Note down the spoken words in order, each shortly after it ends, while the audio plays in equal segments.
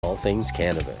all things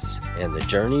cannabis and the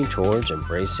journey towards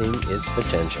embracing its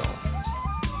potential.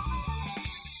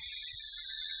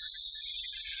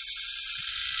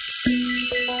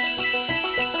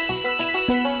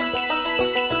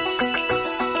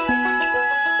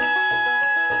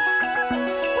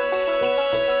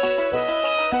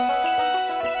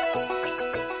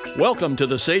 Welcome to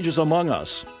the Sages Among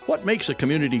Us. What makes a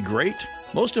community great?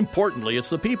 Most importantly, it's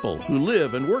the people who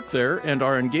live and work there and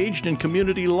are engaged in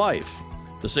community life.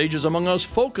 The Sages Among Us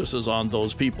focuses on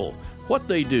those people, what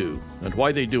they do and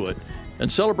why they do it,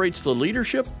 and celebrates the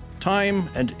leadership, time,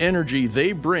 and energy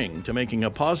they bring to making a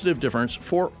positive difference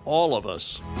for all of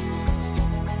us.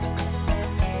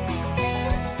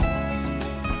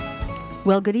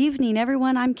 Well, good evening,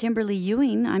 everyone. I'm Kimberly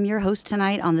Ewing. I'm your host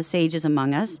tonight on The Sages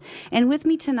Among Us. And with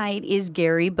me tonight is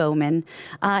Gary Bowman.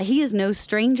 He is no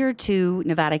stranger to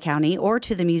Nevada County or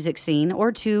to the music scene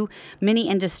or to many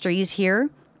industries here.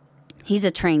 He's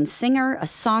a trained singer, a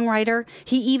songwriter.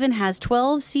 He even has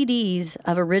 12 CDs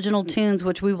of original tunes,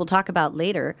 which we will talk about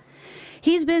later.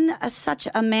 He's been such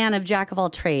a man of jack of all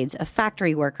trades, a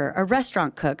factory worker, a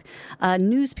restaurant cook, a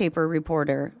newspaper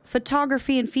reporter,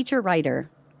 photography and feature writer,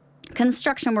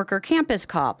 construction worker, campus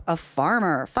cop, a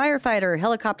farmer, firefighter,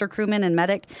 helicopter crewman and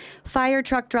medic, fire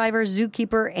truck driver,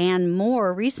 zookeeper, and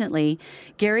more. Recently,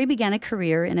 Gary began a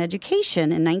career in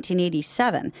education in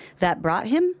 1987 that brought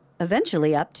him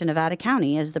eventually up to Nevada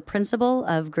County as the principal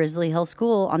of Grizzly Hill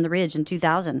School on the Ridge in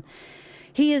 2000.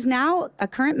 He is now a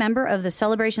current member of the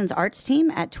Celebrations Arts team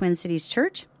at Twin Cities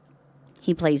Church.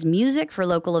 He plays music for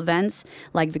local events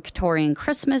like Victorian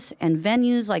Christmas and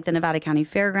venues like the Nevada County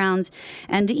Fairgrounds,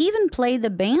 and even played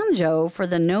the banjo for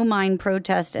the No Mine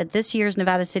protest at this year's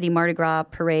Nevada City Mardi Gras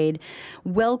Parade.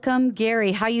 Welcome,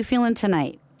 Gary. How you feeling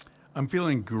tonight? I'm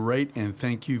feeling great, and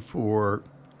thank you for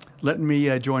letting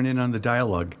me join in on the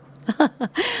dialogue.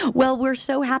 Well, we're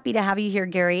so happy to have you here,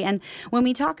 Gary. And when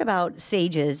we talk about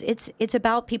sages, it's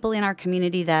about people in our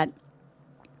community that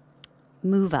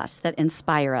move us, that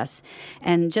inspire us.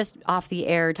 And just off the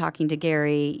air talking to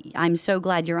Gary, I'm so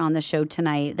glad you're on the show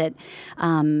tonight, that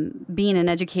being an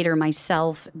educator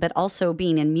myself, but also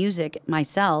being in music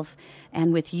myself,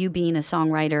 and with you being a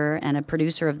songwriter and a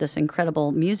producer of this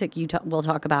incredible music we'll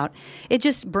talk about, it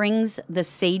just brings the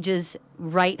sages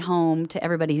right home to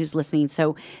everybody who's listening.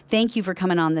 So thank you for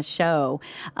coming on the show.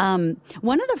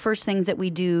 One of the first things that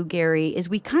we do, Gary, is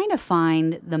we kind of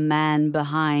find the man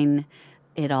behind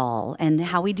it all. And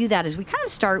how we do that is we kind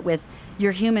of start with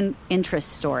your human interest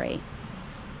story.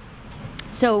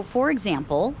 So, for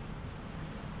example,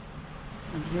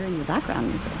 I'm hearing the background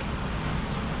music.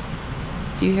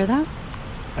 Do you hear that?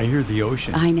 I hear the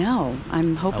ocean. I know.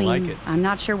 I'm hoping. I like it. I'm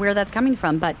not sure where that's coming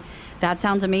from, but that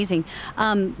sounds amazing.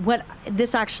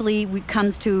 This actually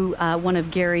comes to one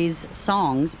of Gary's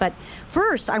songs. But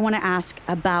first, I want to ask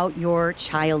about your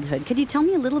childhood. Could you tell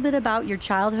me a little bit about your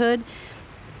childhood?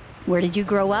 Where did you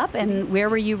grow up, and where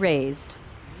were you raised?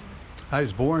 I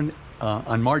was born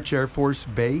on March Air Force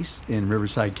Base in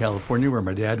Riverside, California, where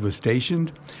my dad was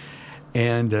stationed.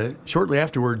 And shortly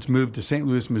afterwards moved to St.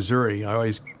 Louis, Missouri. I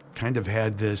always kind of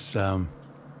had this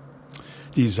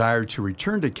desire to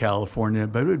return to California,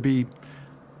 but it would be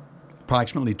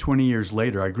approximately 20 years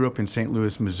later. I grew up in St.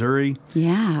 Louis, Missouri.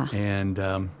 Yeah.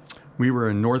 And we were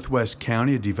in Northwest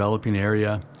County, a developing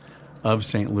area of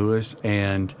St. Louis,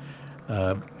 and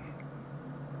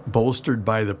bolstered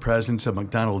by the presence of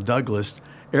McDonnell Douglas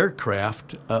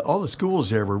aircraft, all the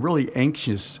schools there were really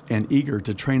anxious and eager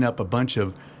to train up a bunch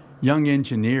of young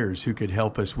engineers who could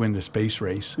help us win the space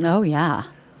race. Oh, yeah.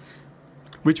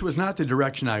 Which was not the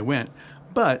direction I went,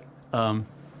 but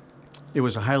it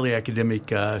was a highly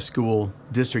academic school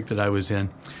district that I was in,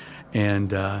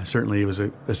 and certainly it was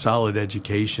a solid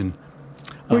education.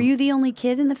 Were you the only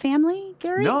kid in the family,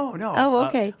 Gary? No. Oh,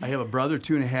 okay. I have a brother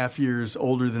 2.5 years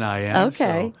older than I am.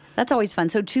 Okay. So that's always fun.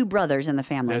 So 2 brothers in the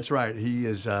family. that's right. He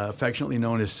is affectionately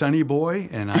known as Sonny Boy,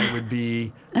 and I would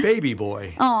be Baby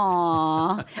Boy.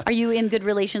 Aw. Are you in good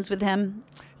relations with him?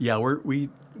 Yeah,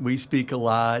 we speak a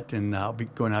lot, and I'll be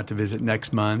going out to visit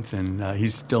next month, and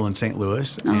he's still in St.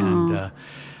 Louis. And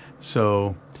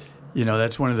so,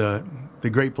 that's one of the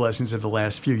great blessings of the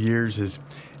last few years is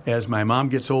as my mom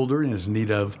gets older and is in need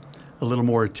of a little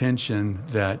more attention,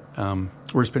 that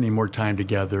we're spending more time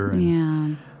together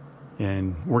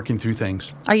and working through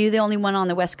things. Are you the only one on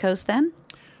the West Coast then?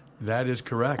 That is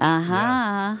correct.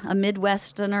 Yes. A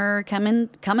Midwesterner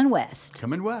coming west.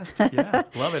 Coming west, yeah.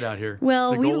 Love it out here.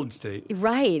 Well, the Golden State.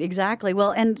 Right, exactly. Well,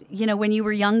 and, when you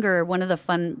were younger, one of the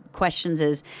fun questions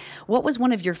is, what was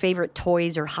one of your favorite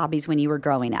toys or hobbies when you were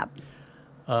growing up?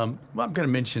 Well, I'm going to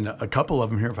mention a couple of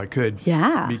them here if I could.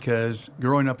 Yeah. Because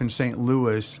growing up in St.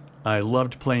 Louis, I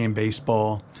loved playing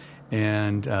baseball.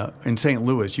 And in St.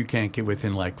 Louis, you can't get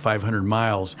within like 500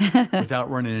 miles without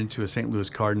running into a St. Louis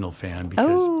Cardinal fan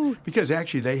because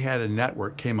actually they had a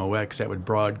network, KMOX, that would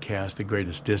broadcast the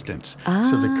greatest distance.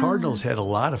 So the Cardinals had a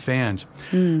lot of fans.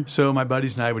 So my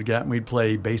buddies and I would get out and we'd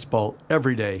play baseball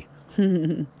every day.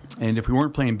 And if we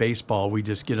weren't playing baseball, we'd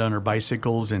just get on our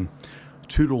bicycles and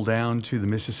tootle down to the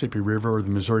Mississippi River or the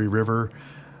Missouri River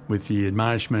with the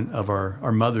admonishment of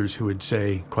our mothers who would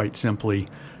say, quite simply,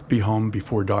 be home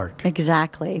before dark.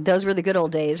 Exactly. Those were the good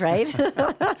old days, right?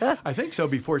 I think so,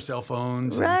 before cell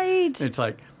phones. Right. It's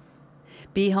like,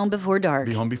 be home before dark.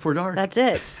 be home before dark. That's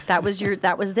it. That was it.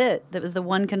 That was the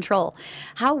one control.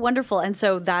 How wonderful. And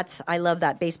so I love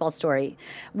that baseball story.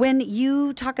 When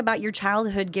you talk about your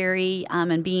childhood, Gary,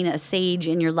 and being a sage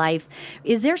in your life,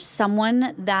 is there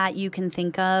someone that you can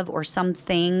think of or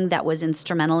something that was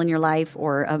instrumental in your life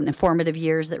or in formative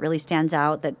years that really stands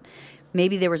out, that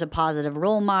maybe there was a positive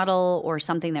role model or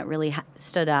something that really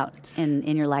stood out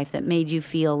in your life that made you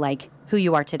feel like who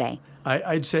you are today?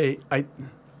 I'd say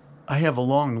I have a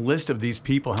long list of these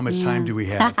people. How much time do we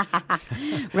have?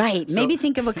 Right. Maybe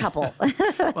think of a couple. Well,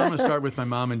 I'm going to start with my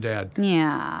mom and dad.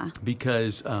 Yeah.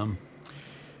 Because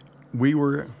we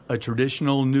were a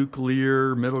traditional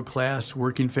nuclear middle-class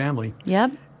working family.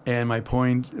 Yep. And my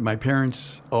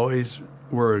parents always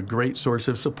were a great source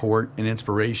of support and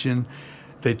inspiration.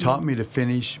 They taught me to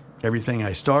finish everything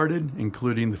I started,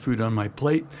 including the food on my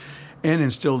plate, and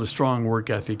instilled a strong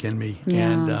work ethic in me.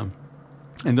 Yeah.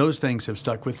 And those things have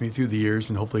stuck with me through the years,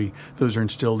 and hopefully those are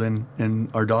instilled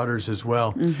in our daughters as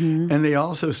well. Mm-hmm. And they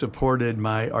also supported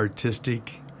my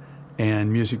artistic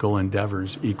and musical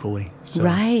endeavors equally. So.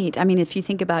 Right. I mean, if you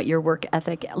think about your work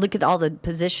ethic, look at all the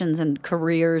positions and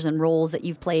careers and roles that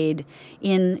you've played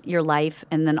in your life,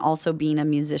 and then also being a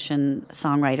musician,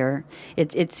 songwriter.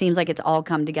 It seems like it's all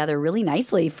come together really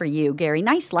nicely for you, Gary.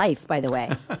 Nice life, by the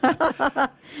way.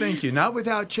 Thank you. Not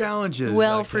without challenges.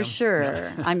 Well, for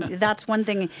sure. That's one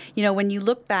thing. When you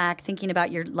look back, thinking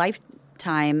about your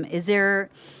lifetime, is there...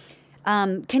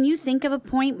 can you think of a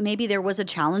point, maybe there was a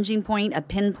challenging point, a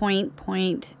pinpoint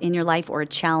point in your life, or a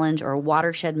challenge or a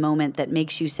watershed moment that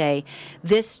makes you say,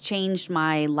 this changed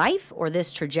my life, or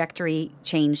this trajectory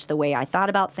changed the way I thought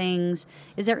about things?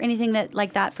 Is there anything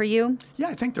like that for you? Yeah,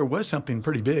 I think there was something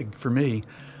pretty big for me.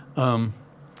 When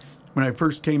I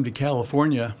first came to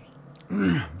California,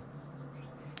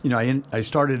 I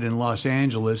started in Los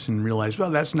Angeles and realized, well,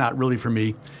 that's not really for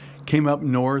me. Came up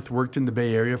north, worked in the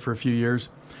Bay Area for a few years.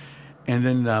 And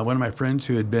then one of my friends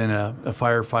who had been a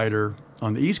firefighter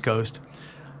on the East Coast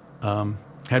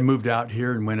had moved out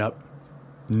here and went up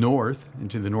north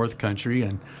into the North Country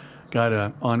and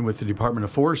got on with the Department of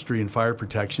Forestry and Fire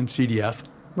Protection, CDF.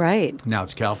 Right. Now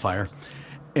it's CAL FIRE.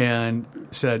 And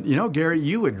said, Gary,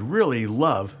 you would really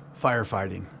love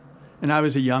firefighting. And I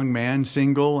was a young man,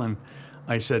 single, and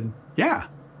I said, yeah,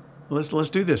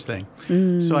 let's do this thing.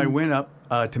 Mm. So I went up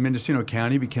to Mendocino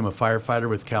County, became a firefighter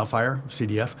with CAL FIRE,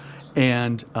 CDF,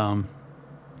 and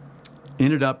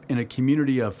ended up in a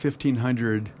community of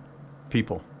 1,500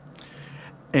 people.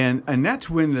 And that's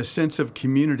when the sense of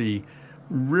community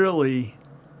really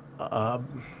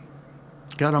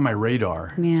got on my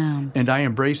radar. Yeah. And I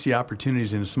embraced the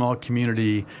opportunities in a small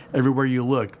community. Everywhere you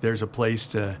look, there's a place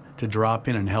to drop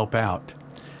in and help out.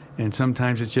 And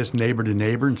sometimes it's just neighbor to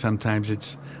neighbor, and sometimes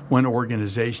it's one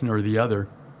organization or the other.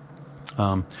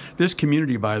 This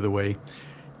community, by the way,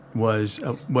 was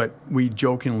what we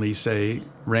jokingly say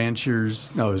it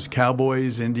was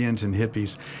cowboys, Indians, and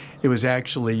hippies. It was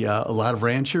actually a lot of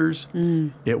ranchers.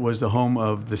 Mm. It was the home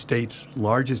of the state's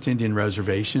largest Indian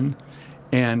reservation.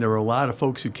 And there were a lot of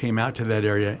folks who came out to that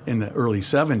area in the early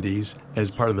 70s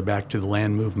as part of the Back to the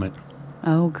Land movement.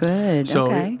 Oh, good. So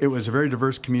okay. it was a very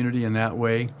diverse community in that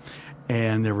way.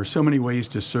 And there were so many ways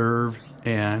to serve.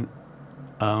 And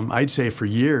I'd say for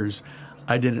years,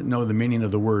 I didn't know the meaning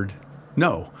of the word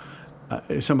no.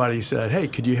 Somebody said, hey,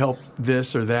 could you help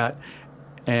this or that?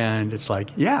 And it's like,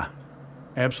 yeah,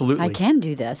 absolutely. I can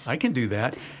do this. I can do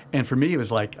that. And for me, it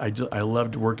was like I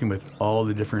loved working with all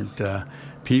the different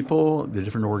people, the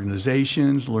different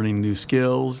organizations, learning new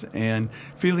skills, and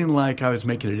feeling like I was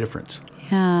making a difference.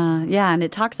 Yeah. And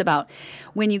it talks about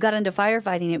when you got into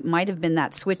firefighting, it might have been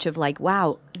that switch of like,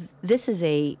 wow, this is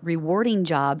a rewarding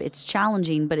job. It's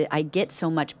challenging, but I get so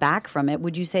much back from it.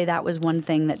 Would you say that was one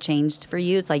thing that changed for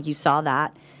you? It's like you saw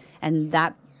that, and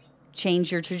that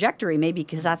changed your trajectory, maybe,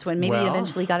 because that's when you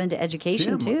eventually got into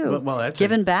education, too. Well, that's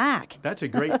giving back. That's a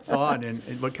great thought. And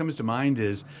what comes to mind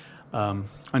is on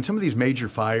some of these major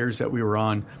fires that we were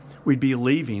on, we'd be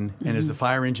leaving, and as the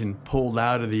fire engine pulled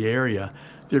out of the area,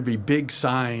 there'd be big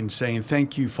signs saying,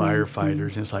 "Thank you, firefighters."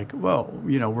 And it's like, well,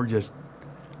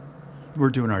 we're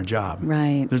doing our job.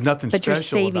 Right. There's nothing but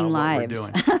special you're saving about lives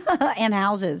what we're doing. and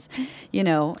houses,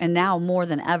 and now more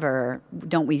than ever,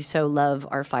 don't we so love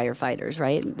our firefighters,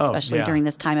 right? Especially during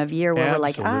this time of year where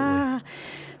Absolutely. we're like,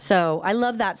 So I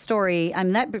love that story.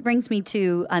 That brings me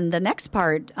to the next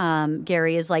part,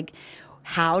 Gary, is like,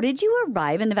 how did you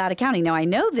arrive in Nevada County? Now, I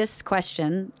know this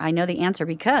question. I know the answer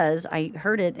because I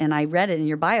heard it and I read it in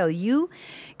your bio. You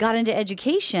got into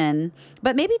education,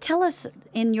 but maybe tell us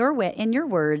in your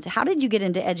words, how did you get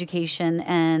into education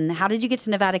and how did you get to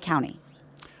Nevada County?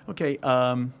 Okay.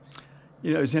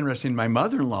 It was interesting. My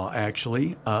mother-in-law,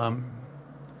 actually,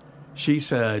 she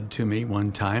said to me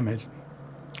one time,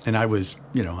 and I was,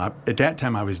 at that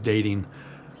time I was dating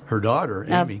her daughter,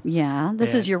 Amy.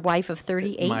 This is your wife of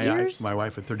 38 years? My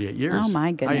wife of 38 years. Oh,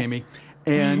 my goodness. Hi, Amy.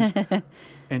 And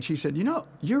and she said,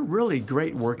 you're really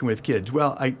great working with kids.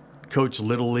 Well, I coached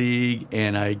Little League,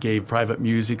 and I gave private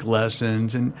music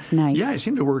lessons. And nice. Yeah, I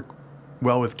seemed to work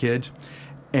well with kids.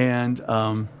 And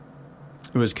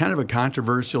it was kind of a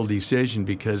controversial decision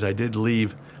because I did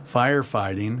leave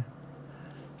firefighting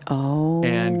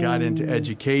and got into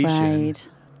education. Right.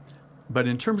 But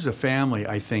in terms of family,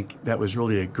 I think that was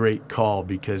really a great call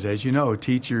because, as you know,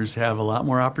 teachers have a lot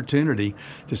more opportunity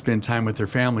to spend time with their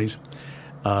families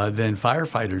than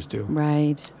firefighters do.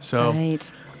 Right.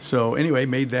 So anyway,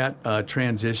 made that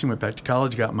transition, went back to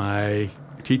college, got my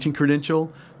teaching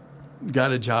credential,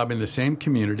 got a job in the same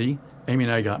community. Amy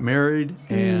and I got married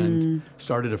and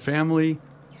started a family,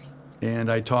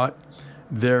 and I taught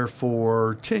there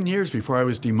for 10 years before I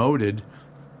was demoted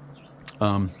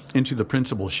into the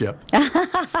principalship.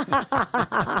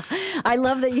 I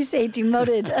love that you say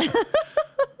demoted.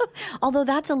 Although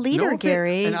that's a leader,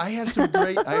 Gary. And I have some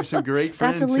great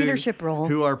friends. That's a leadership role.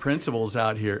 Who are principals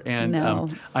out here, and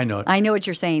I know it. I know what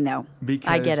you're saying, though.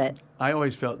 Because I get it. I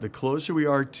always felt the closer we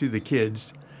are to the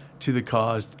kids, to the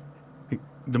cause,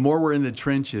 the more we're in the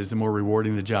trenches, the more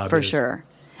rewarding the job is. For sure.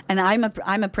 And I'm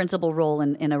a principal role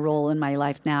in a role in my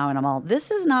life now, and I'm all,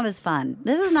 this is not as fun.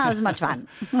 This is not as much fun.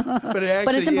 But it actually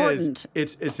but it's important.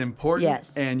 It's important.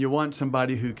 Yes. And you want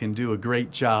somebody who can do a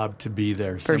great job to be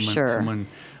there. For sure. Someone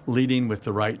leading with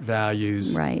the right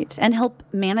values. Right. And help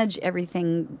manage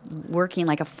everything working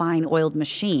like a fine oiled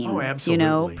machine. Oh,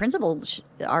 absolutely. Principals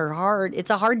are hard.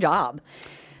 It's a hard job.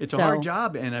 It's a hard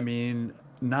job, and I mean,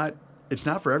 it's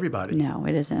not for everybody. No,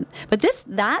 it isn't. But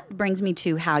that brings me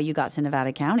to how you got to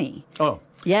Nevada County. Oh.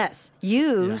 Yes.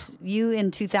 You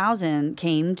in 2000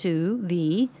 came to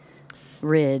the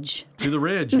Ridge. To the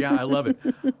Ridge, yeah, I love it.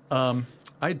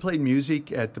 I had played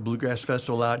music at the Bluegrass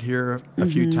Festival out here a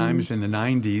few times in the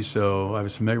 90s, so I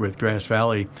was familiar with Grass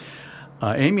Valley.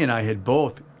 Amy and I had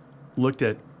both looked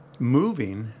at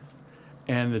moving,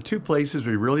 and the two places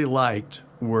we really liked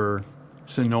were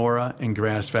Sonora and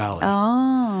Grass Valley.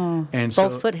 Oh. And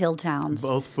both foothill towns.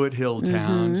 Both foothill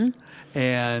towns.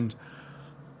 And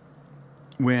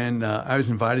when I was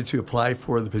invited to apply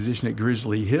for the position at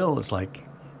Grizzly Hill, it's like,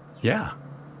 yeah,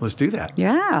 let's do that.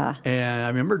 Yeah. And I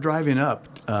remember driving up,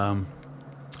 I don't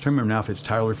remember now if it's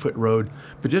Tyler Foot Road,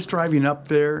 but just driving up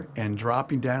there and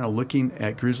dropping down and looking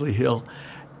at Grizzly Hill,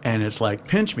 and it's like,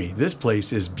 pinch me, this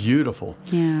place is beautiful.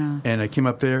 Yeah. And I came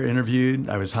up there, interviewed,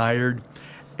 I was hired,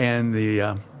 and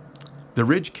the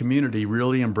Ridge community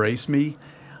really embraced me,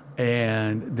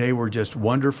 and they were just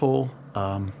wonderful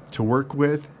to work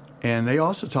with. And they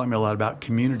also taught me a lot about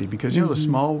community because, the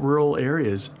small rural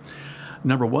areas,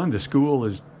 number one, the school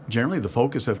is generally the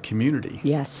focus of community.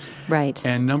 Yes, right.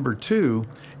 And number two,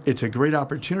 it's a great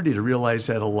opportunity to realize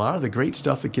that a lot of the great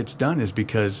stuff that gets done is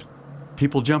because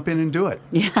people jump in and do it.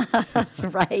 Yeah, that's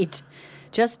right.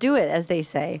 Just do it, as they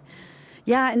say.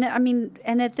 Yeah, and I mean,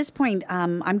 and at this point,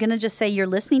 I'm going to just say you're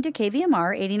listening to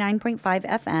KVMR 89.5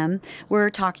 FM. We're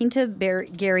talking to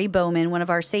Gary Bowman, one of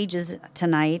our sages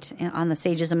tonight on the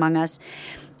Sages Among Us.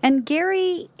 And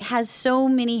Gary has so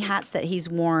many hats that he's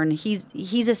worn.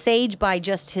 He's a sage by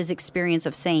just his experience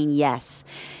of saying yes.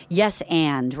 Yes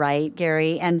and, right,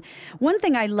 Gary? And one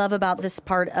thing I love about this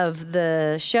part of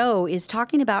the show is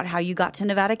talking about how you got to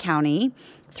Nevada County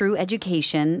through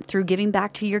education, through giving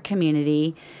back to your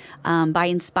community, by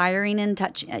inspiring and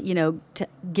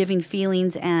giving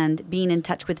feelings and being in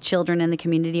touch with children in the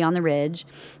community on the Ridge.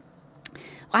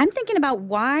 I'm thinking about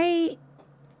why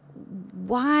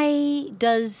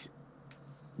does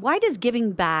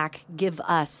giving back give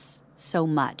us so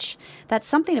much. That's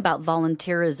something about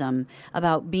volunteerism,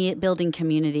 about building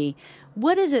community.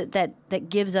 What is it that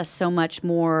gives us so much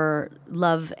more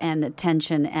love and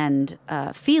attention and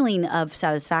feeling of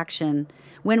satisfaction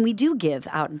when we do give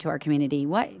out into our community?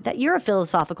 That you're a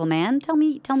philosophical man. Tell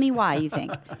me why you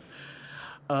think.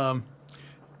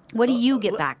 What do you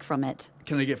get back from it?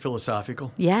 Can I get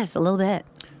philosophical? Yes, a little bit.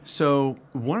 So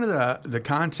one of the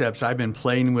concepts I've been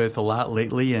playing with a lot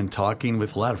lately and talking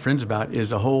with a lot of friends about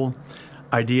is a whole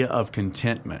idea of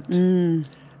contentment.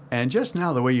 And just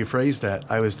now, the way you phrased that,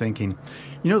 I was thinking,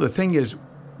 the thing is,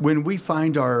 when we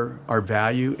find our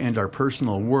value and our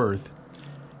personal worth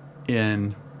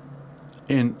in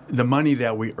the money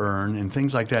that we earn and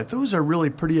things like that, those are really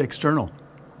pretty external.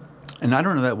 And I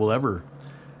don't know that we'll ever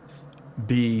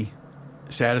be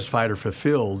satisfied or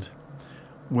fulfilled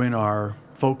when our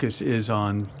focus is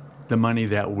on the money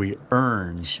that we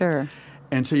earn. Sure.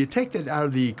 And so you take that out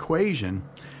of the equation,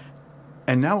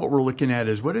 and now what we're looking at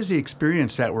is what is the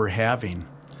experience that we're having?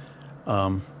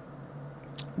 How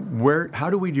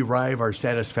do we derive our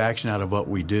satisfaction out of what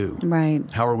we do? Right.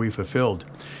 How are we fulfilled?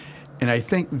 And I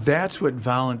think that's what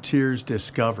volunteers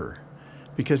discover,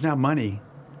 because now money,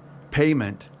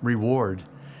 payment, reward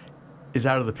is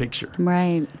out of the picture.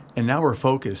 Right. And now we're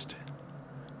focused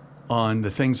on the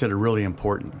things that are really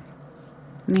important.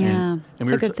 Yeah, it's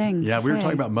a good thing. Yeah, to we were say.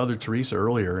 talking about Mother Teresa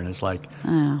earlier, and it's like,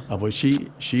 well,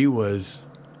 she was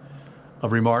a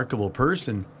remarkable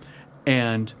person,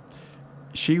 and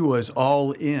she was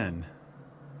all in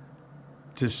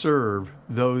to serve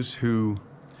those who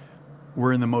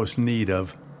were in the most need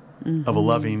of a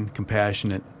loving,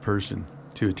 compassionate person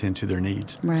to attend to their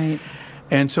needs. Right.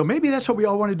 And so maybe that's what we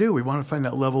all want to do. We want to find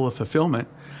that level of fulfillment,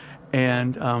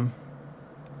 and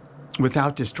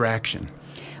without distraction.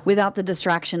 Without the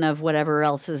distraction of whatever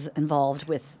else is involved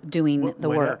with doing the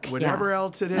work. Whatever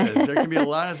else it is. There can be a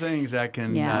lot of things that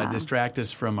can distract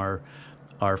us from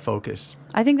our focus.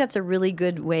 I think that's a really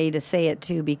good way to say it,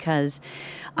 too, because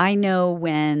I know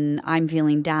when I'm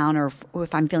feeling down or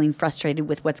if I'm feeling frustrated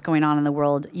with what's going on in the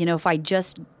world, if I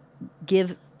just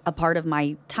give a part of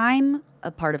my time, a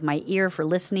part of my ear for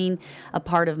listening, a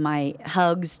part of my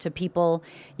hugs to people,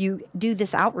 you do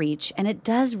this outreach, and it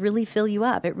does really fill you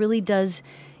up. It really does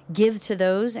give to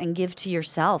those and give to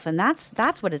yourself, and that's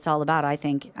what it's all about, I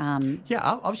think.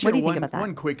 I'll share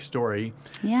one quick story.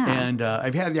 Yeah. And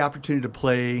I've had the opportunity to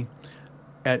play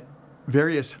at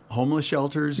various homeless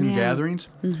shelters and gatherings,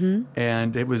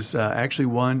 and it was actually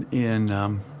one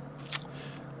in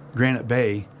Granite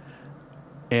Bay,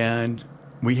 and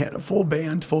we had a full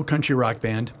country rock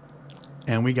band,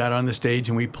 and we got on the stage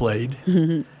and we played,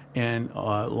 and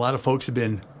a lot of folks had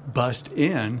been bussed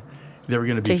in. They were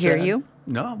going to be to hear fed. you.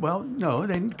 No,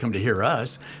 they didn't come to hear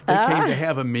us. They came to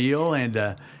have a meal and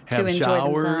have to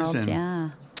showers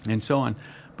and so on.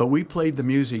 But we played the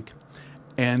music,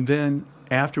 and then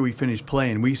after we finished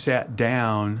playing, we sat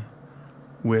down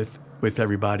with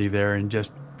everybody there and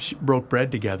just broke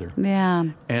bread together. Yeah.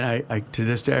 And I to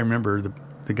this day I remember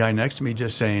the guy next to me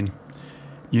just saying,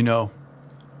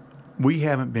 we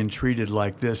haven't been treated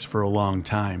like this for a long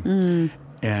time.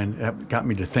 And that got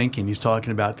me to thinking. He's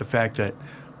talking about the fact that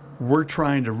we're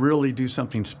trying to really do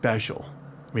something special.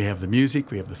 We have the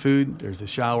music, we have the food, there's the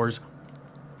showers.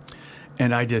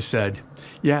 And I just said,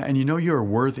 and you're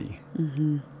worthy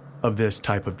of this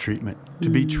type of treatment, to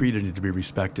be treated and to be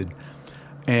respected.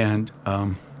 And,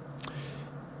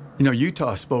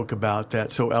 Utah spoke about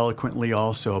that so eloquently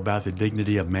also, about the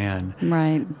dignity of man.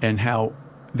 Right. And how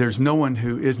there's no one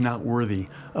who is not worthy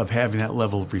of having that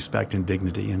level of respect and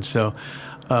dignity. And so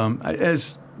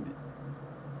as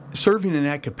serving in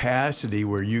that capacity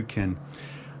where you can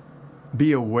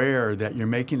be aware that you're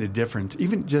making a difference,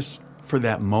 even just for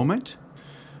that moment,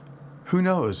 who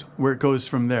knows where it goes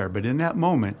from there. But in that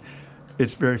moment,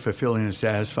 it's very fulfilling and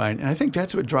satisfying. And I think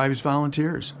that's what drives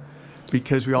volunteers,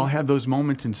 because we all have those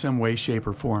moments in some way, shape,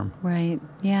 or form. Right.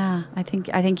 Yeah, I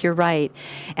think you're right.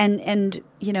 And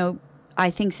I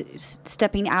think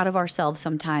stepping out of ourselves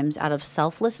sometimes, out of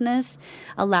selflessness,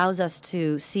 allows us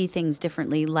to see things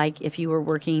differently. Like if you were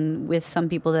working with some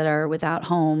people that are without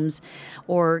homes,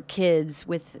 or kids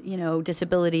with,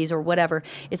 disabilities or whatever.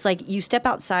 It's like you step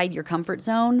outside your comfort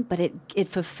zone, but it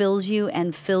fulfills you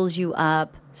and fills you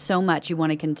up so much you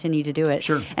want to continue to do it.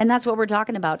 Sure. And that's what we're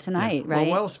talking about tonight, right?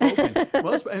 Well spoken.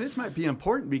 And this might be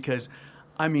important because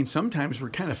sometimes we're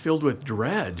kind of filled with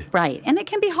dread. Right. And it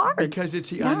can be hard. Because it's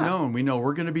the unknown. We know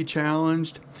we're going to be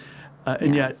challenged.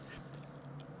 And yet,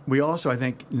 we also, I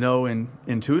think, know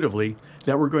intuitively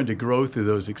that we're going to grow through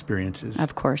those experiences.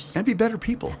 Of course. And be better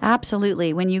people.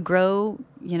 Absolutely. When you grow,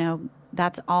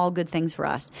 That's all good things for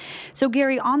us. So,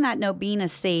 Gary, on that note, being a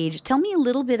sage, tell me a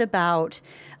little bit about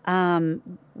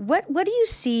what do you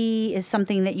see is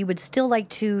something that you would still like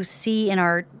to see in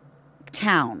our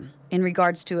town in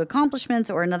regards to accomplishments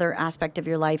or another aspect of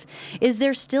your life? Is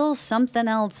there still something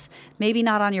else, maybe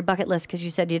not on your bucket list because you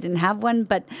said you didn't have one,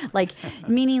 but like,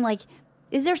 meaning like,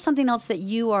 is there something else that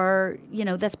you are,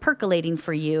 that's percolating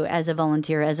for you as a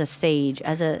volunteer, as a sage,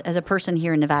 as a person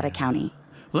here in Nevada County?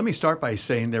 Let me start by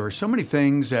saying there were so many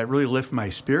things that really lift my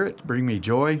spirit, bring me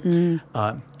joy,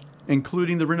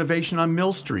 including the renovation on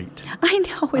Mill Street. I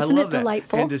know, isn't it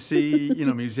delightful? And to see,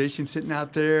 musicians sitting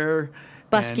out there.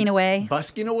 Busking away.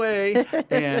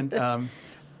 And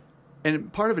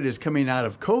part of it is coming out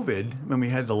of COVID when we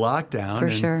had the lockdown.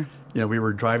 For sure. We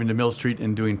were driving to Mill Street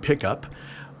and doing pickup.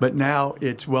 But now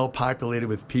it's well populated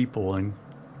with people and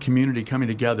community coming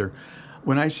together.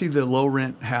 When I see the low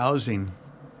rent housing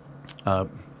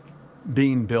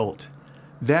being built,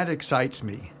 that excites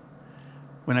me.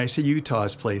 When I see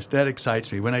Utah's place, that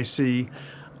excites me. When I see,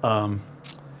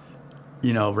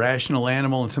 Rational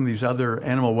Animal and some of these other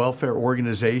animal welfare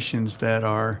organizations that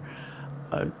are,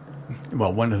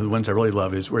 one of the ones I really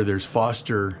love is where there's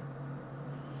foster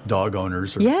dog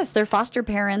owners. Yes, they're foster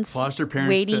parents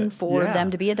waiting for them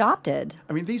to be adopted.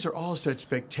 I mean, these are all such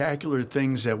spectacular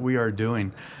things that we are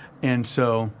doing. And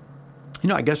so,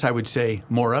 I guess I would say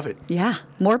more of it. Yeah,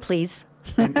 more please.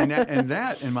 and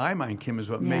that, in my mind, Kim,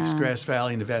 is what makes Grass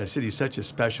Valley, Nevada City such a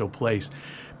special place,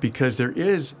 because there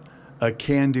is a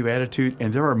can-do attitude,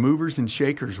 and there are movers and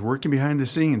shakers working behind the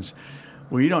scenes.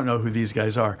 Well, you don't know who these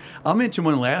guys are. I'll mention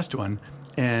one last one,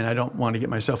 and I don't want to get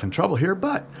myself in trouble here,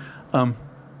 but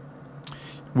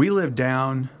we live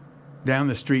down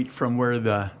the street from where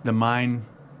the mine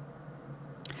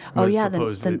was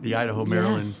proposed, the Idaho,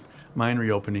 Maryland mine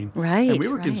reopening. Right. And we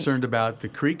were concerned about the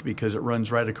creek because it runs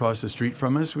right across the street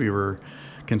from us. We were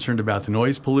concerned about the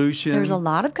noise pollution. There's a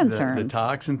lot of concerns. The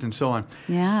toxins and so on.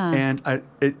 Yeah. And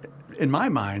in my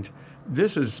mind,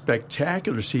 this is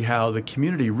spectacular to see how the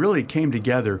community really came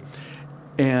together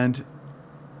and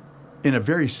in a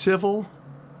very civil,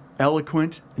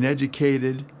 eloquent, and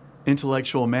educated,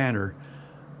 intellectual manner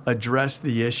address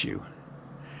the issue.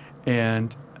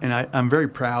 And I'm very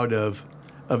proud of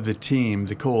the team,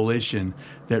 the coalition,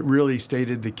 that really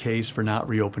stated the case for not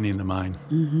reopening the mine.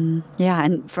 Mm-hmm. Yeah,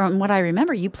 and from what I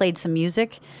remember, you played some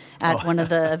music at one of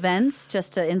the events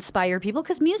just to inspire people,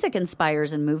 because music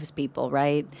inspires and moves people,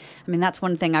 right? I mean, that's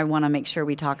one thing I want to make sure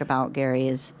we talk about, Gary,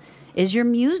 is your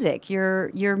music,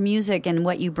 your music and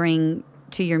what you bring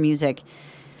to your music.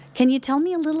 Can you tell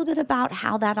me a little bit about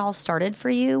how that all started for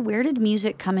you? Where did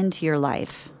music come into your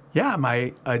life? Yeah,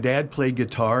 my dad played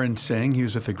guitar and sang. He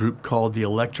was with a group called the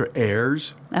Electra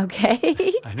Airs. Okay.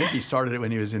 I think he started it when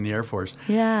he was in the Air Force.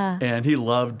 Yeah. And he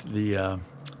loved the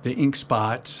Ink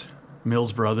Spots,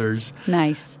 Mills Brothers.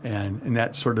 Nice. And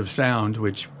that sort of sound,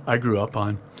 which I grew up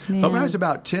on. Yeah. But when I was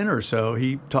about 10 or so,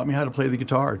 he taught me how to play the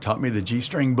guitar, taught me the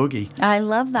G-string boogie. I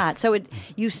love that. So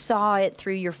you saw it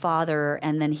through your father,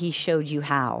 and then he showed you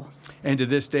how. And to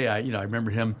this day, I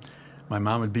remember him. My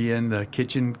mom would be in the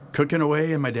kitchen cooking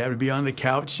away, and my dad would be on the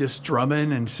couch just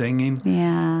strumming and singing.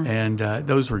 Yeah. And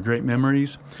those were great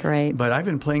memories. Great. But I've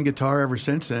been playing guitar ever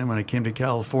since then. When I came to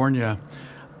California,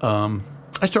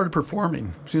 I started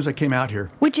performing as soon as I came out here.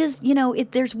 Which is,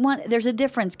 there's a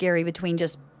difference, Gary, between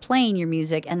just playing your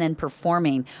music and then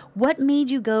performing. What made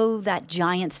you go that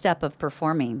giant step of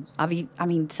performing? I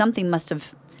mean, something must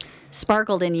have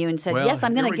sparkled in you and said, yes,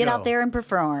 I'm going to get out there and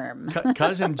perform.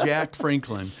 Cousin Jack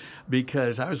Franklin,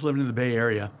 because I was living in the Bay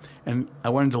Area and I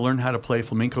wanted to learn how to play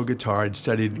flamenco guitar. I'd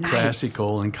studied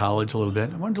classical in college a little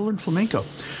bit. I wanted to learn flamenco.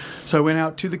 So I went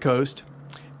out to the coast,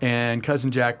 and Cousin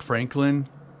Jack Franklin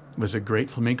was a great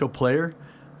flamenco player,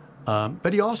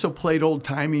 but he also played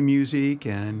old-timey music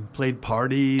and played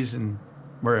parties and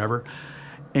wherever.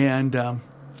 And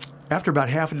after about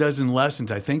half a dozen lessons,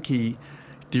 I think he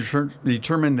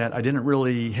determined that I didn't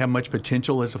really have much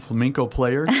potential as a flamenco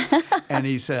player. And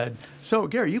he said, so,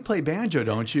 Gary, you play banjo,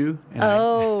 don't you?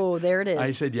 And there it is.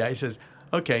 I said, yeah. He says,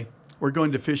 okay, we're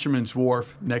going to Fisherman's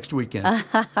Wharf next weekend.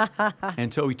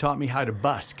 And so he taught me how to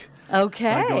busk.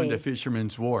 Okay. By going to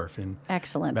Fisherman's Wharf. And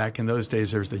excellent. Back in those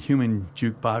days, there was the human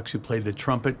jukebox who played the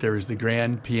trumpet. There was the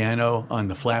grand piano on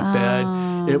the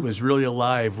flatbed. It was really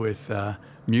alive with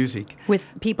music. With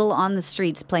people on the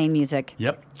streets playing music.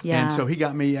 Yep. Yeah. And so he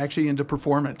got me actually into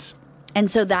performance. And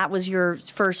so that was your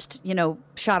first,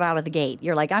 shot out of the gate.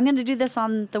 You're like, I'm going to do this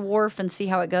on the wharf and see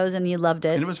how it goes, and you loved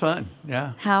it. And it was fun,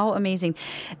 yeah. How amazing.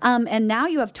 And now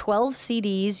you have 12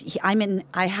 CDs.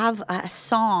 I have a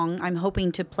song I'm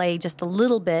hoping to play just a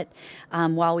little bit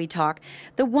while we talk.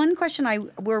 The one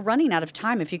question we're running out of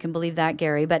time, if you can believe that,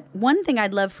 Gary, but one thing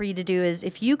I'd love for you to do is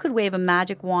if you could wave a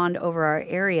magic wand over our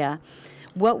area,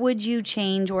 what would you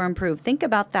change or improve? Think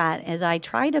about that as I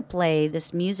try to play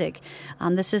this music.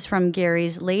 This is from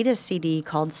Gary's latest CD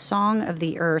called Song of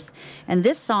the Earth, and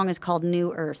this song is called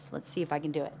New Earth. Let's see if I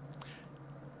can do it.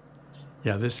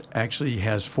 Yeah, this actually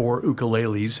has 4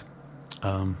 ukuleles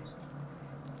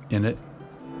in it,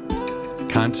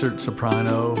 concert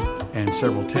soprano, and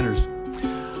several tenors.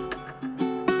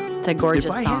 It's a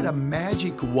gorgeous song. If I had a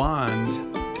magic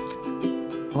wand,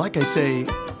 like I say,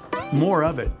 more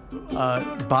of it.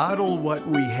 Bottle what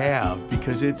we have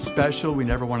because it's special. We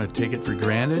never want to take it for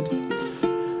granted.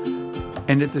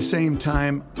 And at the same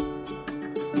time,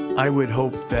 I would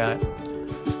hope that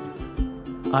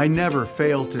I never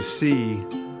fail to see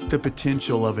the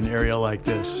potential of an area like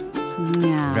this,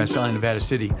 Grass Valley, Nevada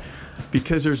City,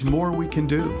 because there's more we can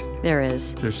do. There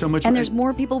is. There's so much. And there's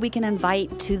more people we can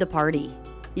invite to the party,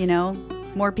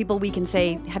 More people we can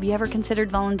say, have you ever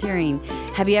considered volunteering?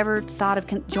 Have you ever thought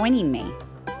of joining me?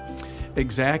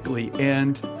 Exactly.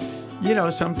 And,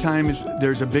 sometimes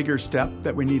there's a bigger step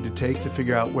that we need to take to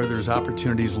figure out where there's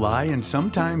opportunities lie. And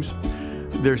sometimes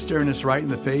they're staring us right in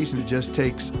the face, and it just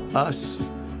takes us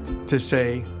to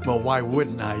say, well, why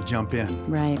wouldn't I jump in?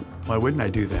 Right. Why wouldn't I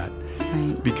do that?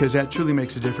 Right. Because that truly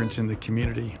makes a difference in the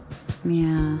community.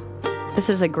 Yeah. This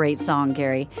is a great song,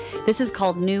 Gary. This is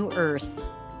called New Earth.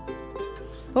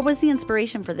 What was the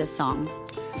inspiration for this song?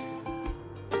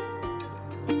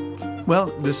 Well,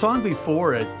 the song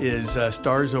before it is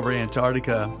Stars Over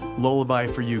Antarctica, Lullaby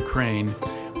for Ukraine,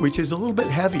 which is a little bit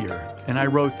heavier. And I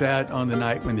wrote that on the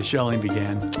night when the shelling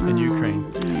began in Ukraine.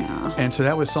 Yeah. And so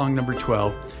that was song number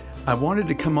 12. I wanted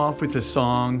to come off with a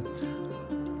song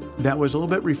that was a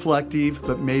little bit reflective,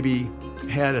 but maybe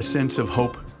had a sense of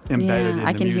hope embedded in the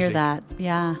music. I can hear that.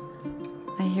 Yeah.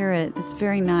 I hear it. It's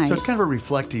very nice. So it's kind of a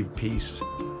reflective piece.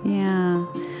 Yeah.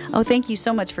 Oh, thank you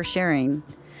so much for sharing.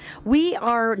 We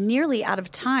are nearly out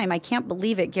of time. I can't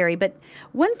believe it, Gary. But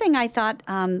one thing I thought,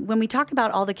 when we talk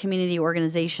about all the community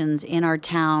organizations in our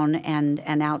town and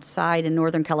outside in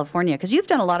Northern California, because you've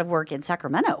done a lot of work in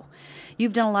Sacramento.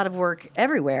 You've done a lot of work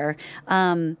everywhere.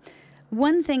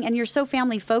 One thing, and you're so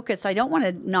family focused, I don't want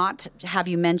to not have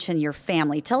you mention your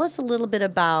family. Tell us a little bit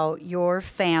about your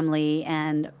family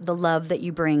and the love that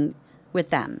you bring with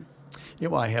them. Yeah,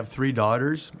 well, I have 3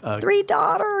 daughters. 3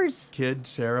 daughters. Kids,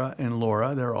 Sarah and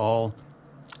Laura. They're all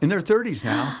in their 30s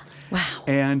now. Wow.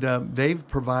 And they've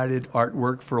provided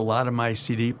artwork for a lot of my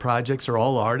CD projects. They're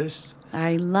all artists.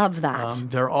 I love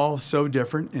that. They're all so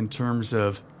different in terms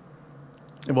of,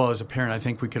 well, as a parent, I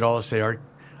think we could all say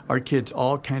our kids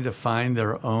all kind of find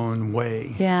their own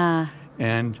way. Yeah.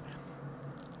 And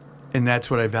that's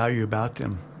what I value about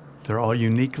them. They're all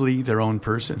uniquely their own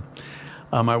person.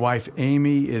 My wife,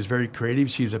 Amy, is very creative.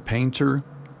 She's a painter.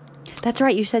 That's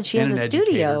right. You said she has a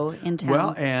studio in town.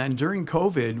 Well, and during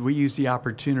COVID,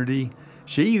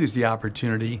 she used the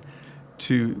opportunity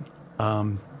to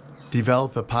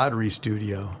develop a pottery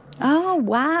studio. Oh,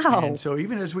 wow. And so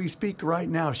even as we speak right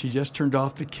now, she just turned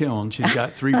off the kiln. She's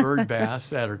got 3 bird baths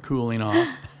that are cooling off.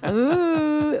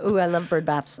 Ooh, I love bird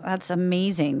baths. That's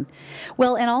amazing.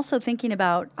 Well, and also thinking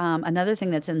about another thing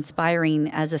that's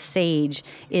inspiring as a sage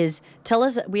is tell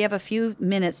us, we have a few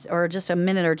minutes or just a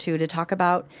minute or two to talk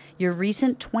about your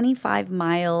recent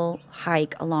 25-mile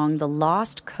hike along the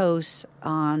Lost Coast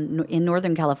in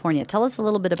Northern California. Tell us a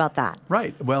little bit about that.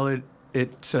 Right. Well,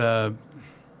 it's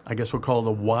I guess we'll call it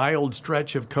a wild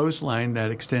stretch of coastline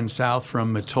that extends south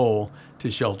from Atoll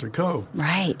to Shelter Cove.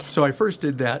 Right. So I first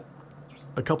did that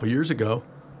a couple years ago,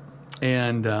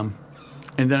 and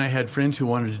then I had friends who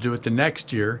wanted to do it the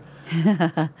next year.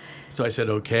 So I said,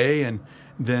 okay. And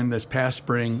then this past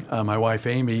spring, my wife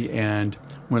Amy and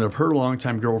one of her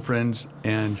longtime girlfriends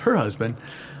and her husband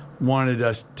wanted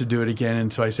us to do it again,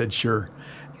 and so I said, sure.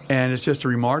 And it's just a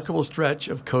remarkable stretch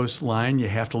of coastline. You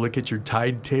have to look at your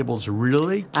tide tables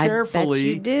really carefully. I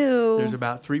bet you do. There's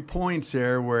about 3 points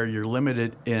there where you're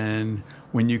limited in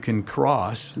when you can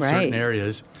cross certain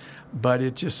areas. But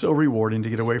it's just so rewarding to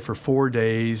get away for 4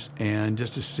 days and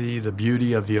just to see the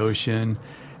beauty of the ocean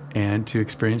and to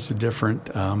experience the different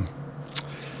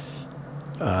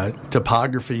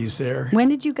topographies there. When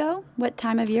did you go? What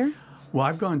time of year? Well,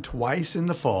 I've gone twice in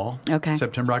the fall, okay.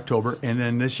 September, October, and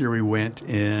then this year we went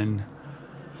in,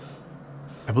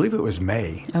 I believe it was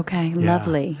May. Okay, Yeah.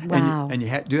 lovely. Wow. And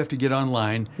you do have to get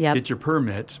online, Yep. get your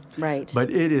permits. Right. But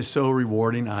it is so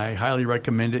rewarding. I highly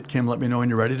recommend it. Kim, let me know when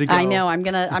you're ready to go. I know. I'm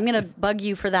gonna bug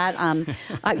you for that.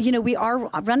 We are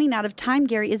running out of time,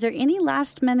 Gary. Is there any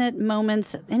last minute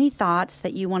moments, any thoughts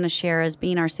that you want to share as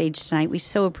being our sage tonight? We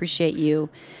so appreciate you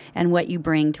and what you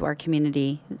bring to our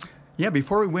community. Yeah,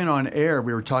 before we went on air,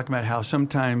 we were talking about how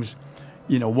sometimes,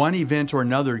 one event or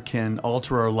another can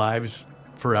alter our lives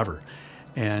forever.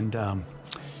 And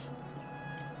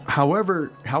however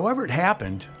it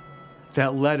happened,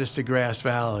 that led us to Grass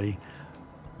Valley.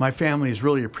 My family is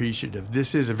really appreciative.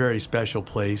 This is a very special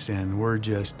place, and we're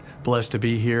just blessed to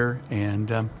be here.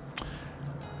 And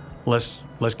let's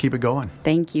keep it going.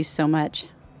 Thank you so much.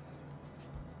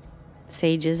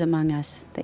 Sages among us.